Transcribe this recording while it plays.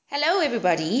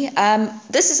everybody.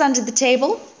 This is Under the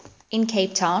Table in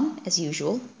Cape Town, as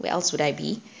usual. Where else would I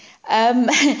be?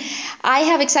 I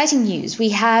have exciting news. We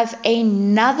have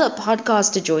another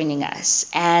podcaster joining us,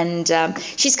 and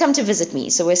she's come to visit me.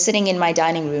 So we're sitting in my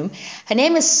dining room. Her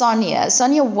name is Sonia.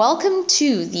 Sonia, welcome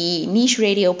to the Niche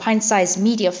Radio Pint-Sized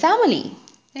Media family.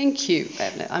 Thank you,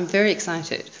 Bhavna. I'm very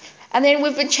excited. And then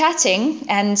we've been chatting,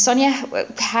 and Sonia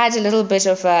had a little bit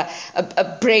of a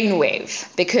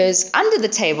brainwave, because Under the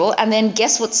Table, and then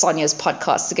guess what Sonia's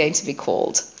podcasts are going to be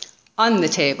called? On the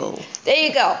Table. There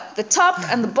you go. The top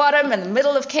and the bottom and the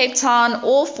middle of Cape Town,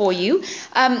 all for you.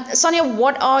 Sonia,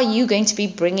 what are you going to be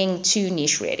bringing to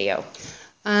Niche Radio?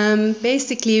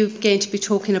 Basically, we're going to be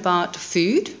talking about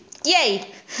food. Yay!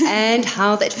 And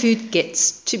how that food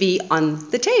gets to be on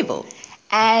the table.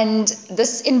 And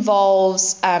this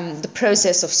involves the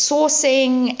process of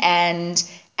sourcing and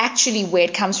actually where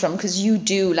it comes from, because you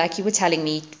do, like you were telling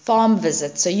me, farm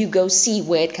visits, so you go see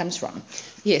where it comes from.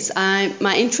 Yes,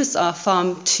 my interests are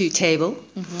farm to table,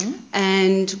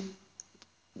 and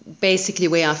basically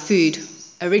where our food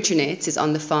originates is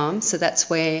on the farm, so that's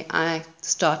where I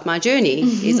start my journey,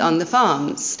 is on the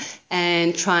farms,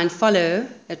 and try and follow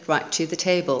it right to the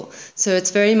table. So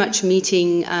it's very much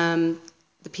meeting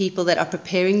the people that are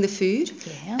preparing the food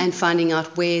and finding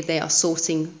out where they are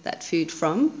sourcing that food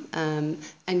from,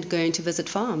 and going to visit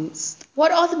farms.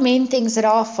 What are the main things that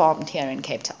are farmed here in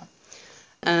Cape Town?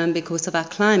 Because of our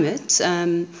climate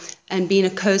and being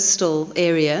a coastal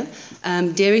area,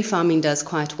 dairy farming does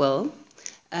quite well.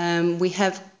 We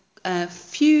have a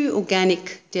few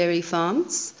organic dairy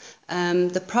farms.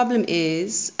 The problem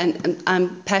is, and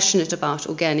I'm passionate about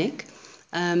organic,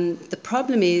 the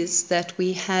problem is that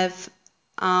we have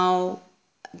our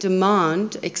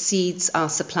demand exceeds our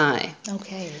supply.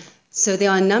 Okay. So there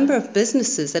are a number of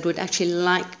businesses that would actually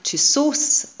like to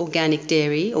source organic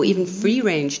dairy or even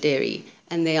free-range dairy,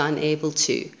 and they are unable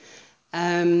to.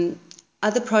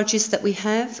 Other produce that we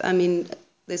have, I mean,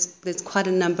 there's quite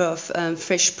a number of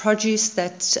fresh produce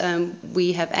that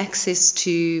we have access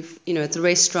to, you know, at the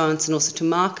restaurants and also to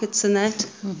markets and that.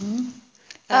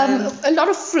 A lot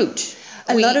of fruit.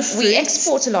 We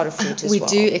export a lot of fruit as well. We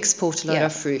do export a lot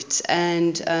of fruit,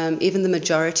 and even the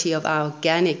majority of our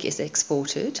organic is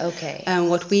exported. Okay.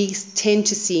 What we tend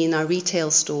to see in our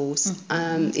retail stores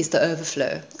is the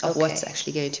overflow of what's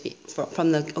actually going to be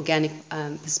from the organic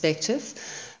perspective.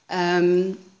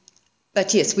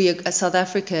 But yes, South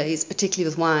Africa is particularly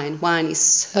with wine. Wine is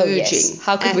surging. Oh, yes.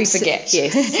 How could we forget?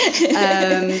 Yes.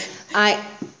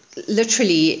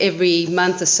 Literally every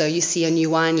month or so you see a new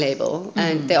wine label,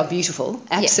 and they are beautiful.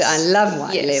 Absolutely, I love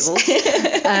wine labels.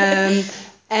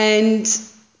 And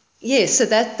yes, so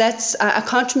that's I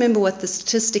can't remember what the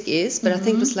statistic is, but I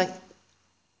think it was like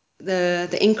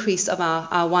the increase of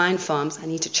our wine farms. I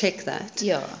need to check that.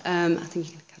 Yeah. I think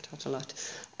you can cut out a lot.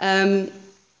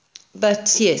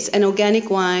 But yes, and organic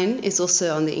wine is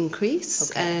also on the increase,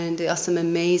 and there are some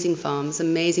amazing farms,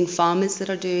 amazing farmers that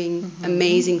are doing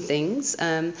amazing things.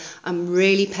 I'm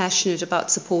really passionate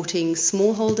about supporting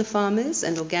smallholder farmers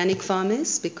and organic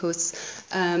farmers, because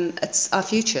it's our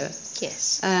future.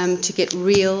 Yes. To get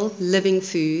real living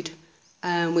food,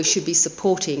 we should be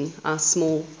supporting our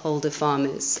smallholder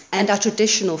farmers, and our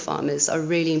traditional farmers are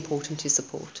really important to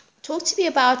support. Talk to me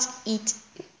about integrity.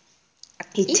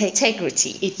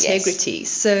 Integrity. Yes.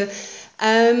 So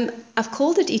I've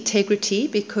called it integrity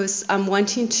because I'm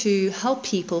wanting to help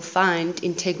people find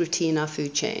integrity in our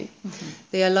food chain.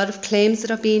 There are a lot of claims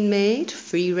that are being made: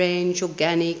 free range,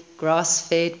 organic,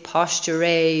 grass-fed,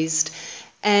 pasture-raised,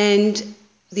 and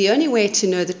the only way to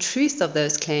know the truth of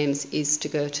those claims is to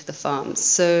go to the farms.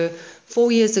 So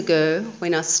 4 years ago,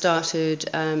 when I started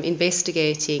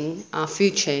investigating our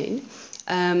food chain,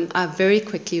 I very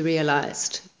quickly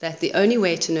realized that the only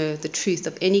way to know the truth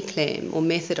of any claim or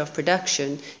method of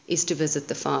production is to visit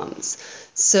the farms.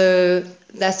 So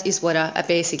that is what I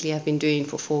basically have been doing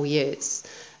for 4 years.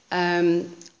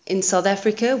 In South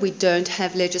Africa, we don't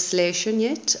have legislation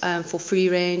yet for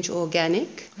free-range or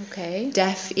organic. Okay.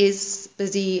 DAF is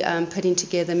busy putting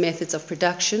together methods of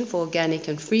production for organic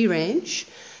and free-range,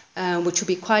 which will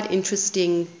be quite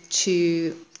interesting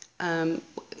to...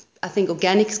 I think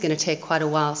organic is going to take quite a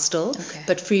while still,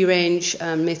 but free-range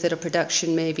method of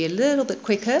production may be a little bit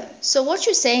quicker. So what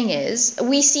you're saying is,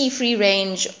 we see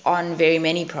free-range on very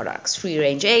many products.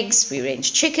 Free-range eggs,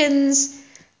 free-range chickens.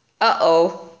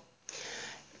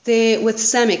 With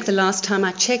SAMIC, the last time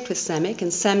I checked with SAMIC,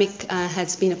 and SAMIC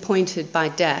has been appointed by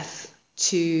DAF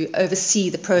to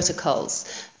oversee the protocols.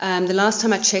 The last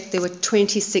time I checked, there were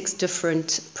 26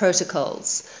 different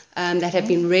protocols that have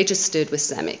been registered with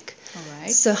SAMIC. All right.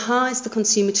 So how is the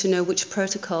consumer to know which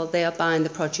protocol they are buying the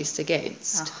produce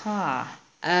against? Aha.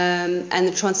 And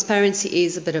the transparency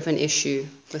is a bit of an issue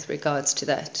with regards to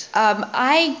that.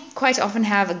 I quite often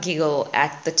have a giggle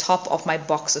at the top of my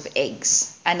box of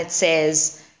eggs, and it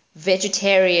says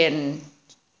vegetarian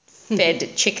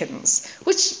fed chickens,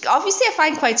 which obviously I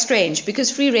find quite strange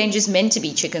because free range is meant to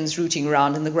be chickens rooting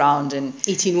around in the ground and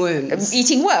Eating worms.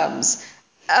 eating worms.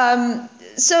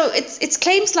 So it's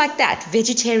claims like that,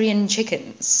 vegetarian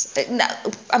chickens. Now,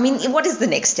 I mean, what is the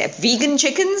next step? Vegan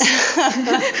chickens?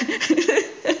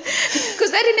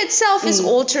 Because that in itself is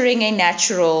altering a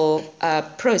natural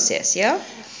process, yeah?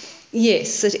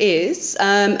 Yes, it is.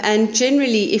 And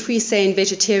generally, if we say in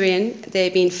vegetarian,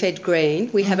 they're being fed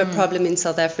grain, we have a problem in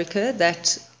South Africa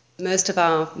that most of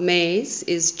our maize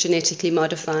is genetically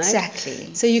modified.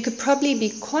 Exactly. So you could probably be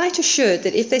quite assured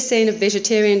that if they say in a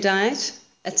vegetarian diet,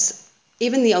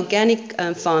 even the organic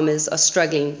farmers are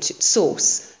struggling to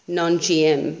source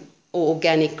non-GM or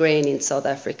organic grain in South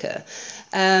Africa.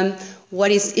 What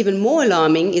is even more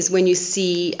alarming is when you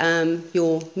see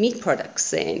your meat products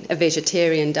saying a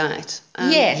vegetarian diet.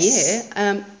 Yes.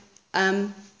 Yeah.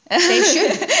 They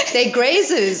should. They're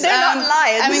grazers. They're not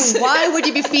lions. I mean, why would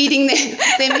you be feeding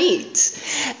their meat?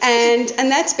 And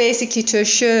that's basically to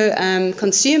assure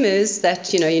consumers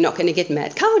that, you're not going to get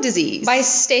mad cow disease. By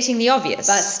stating the obvious.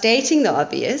 By stating the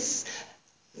obvious.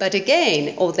 But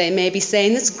again, or they may be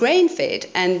saying it's grain-fed,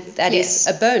 and that is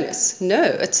a bonus. No,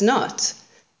 it's not.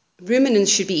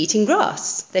 Ruminants should be eating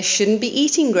grass. They shouldn't be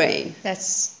eating grain.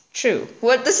 That's true.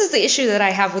 Well, this is the issue that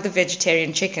I have with the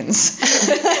vegetarian chickens.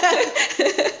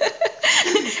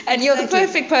 And you're the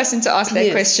perfect person to ask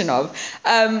that question of.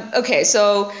 Okay,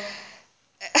 so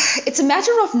it's a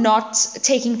matter of not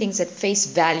taking things at face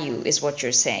value, is what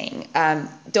you're saying.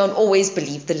 Don't always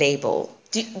believe the label.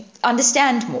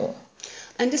 Understand more.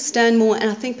 Understand more, and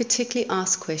I think particularly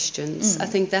ask questions. I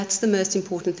think that's the most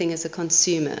important thing as a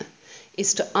consumer,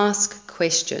 is to ask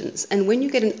questions. And when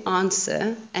you get an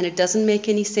answer and it doesn't make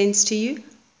any sense to you,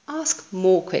 ask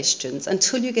more questions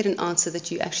until you get an answer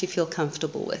that you actually feel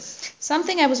comfortable with.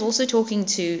 Something I was also talking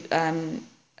to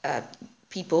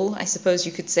people, I suppose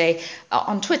you could say,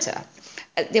 on Twitter.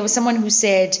 There was someone who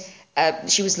said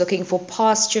she was looking for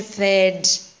pasture-fed,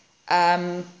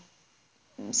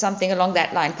 something along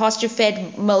that line,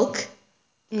 pasture-fed milk,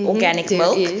 organic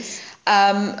milk,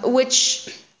 which,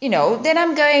 then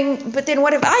I'm going, but then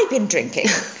what have I been drinking?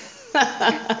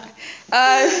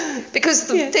 Because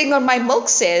the thing on my milk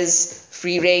says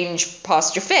free-range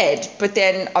pasture-fed, but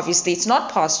then obviously it's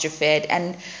not pasture-fed.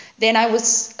 And then I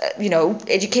was,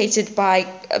 educated by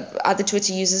other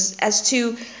Twitter users as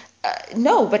to,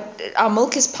 no, but our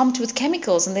milk is pumped with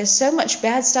chemicals and there's so much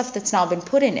bad stuff that's now been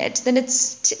put in it, then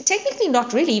it's technically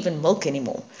not really even milk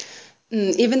anymore.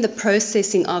 Even the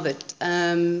processing of it,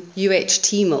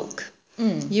 UHT milk.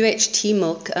 UHT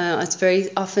milk is very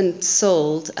often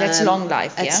sold. That's long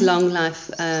life, It's long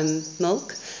life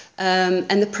milk.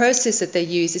 And the process that they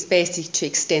use is basically to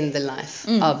extend the life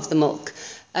of the milk.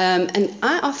 And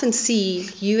I often see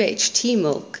UHT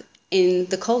milk in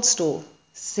the cold store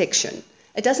section.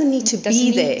 It doesn't need to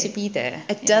be there.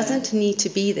 It doesn't need to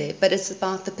be there, but it's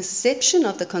about the perception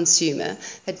of the consumer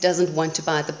that doesn't want to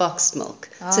buy the boxed milk.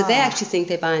 So they actually think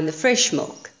they're buying the fresh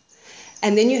milk.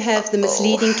 And then you have the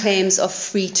misleading claims of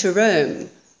free to roam.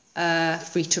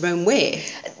 Free to roam where?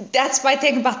 That's my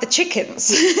thing about the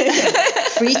chickens.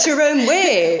 Free to roam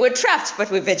where? We're trapped, but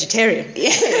we're vegetarian.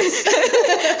 Yes.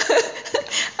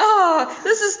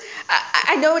 This is,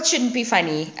 I know it shouldn't be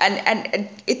funny, and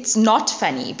it's not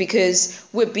funny because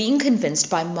we're being convinced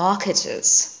by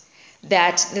marketers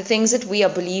that the things that we are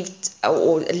believed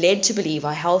or led to believe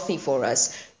are healthy for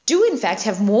us do in fact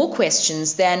have more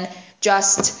questions than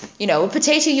just, a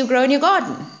potato you grow in your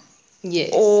garden.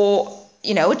 Yes. Or,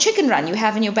 a chicken run you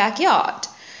have in your backyard.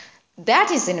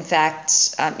 That is in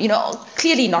fact,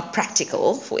 clearly not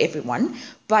practical for everyone,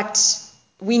 but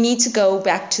we need to go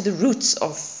back to the roots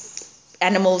of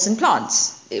animals and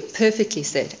plants. Perfectly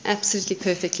said. Absolutely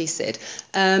perfectly said.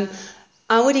 I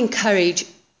would encourage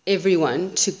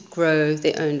everyone to grow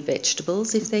their own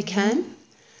vegetables if they can.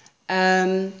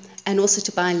 And also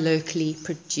to buy locally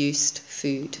produced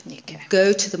food. Okay.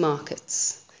 Go to the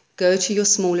markets. Go to your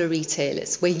smaller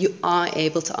retailers where you are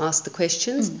able to ask the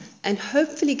questions and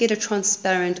hopefully get a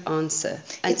transparent answer.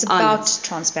 It's about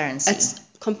transparency. It's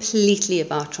completely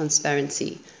about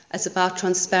transparency. It's about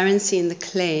transparency in the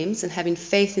claims and having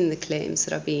faith in the claims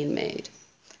that are being made.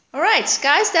 All right,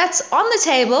 guys, that's on the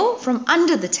table, from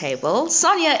under the table.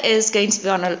 Sonia is going to be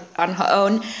on her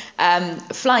own,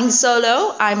 flying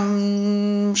solo,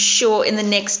 I'm sure, in the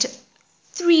next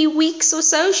 3 weeks or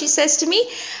so, she says to me.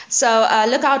 So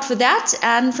look out for that.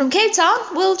 And from Cape Town,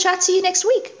 we'll chat to you next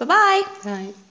week. Bye-bye. Bye.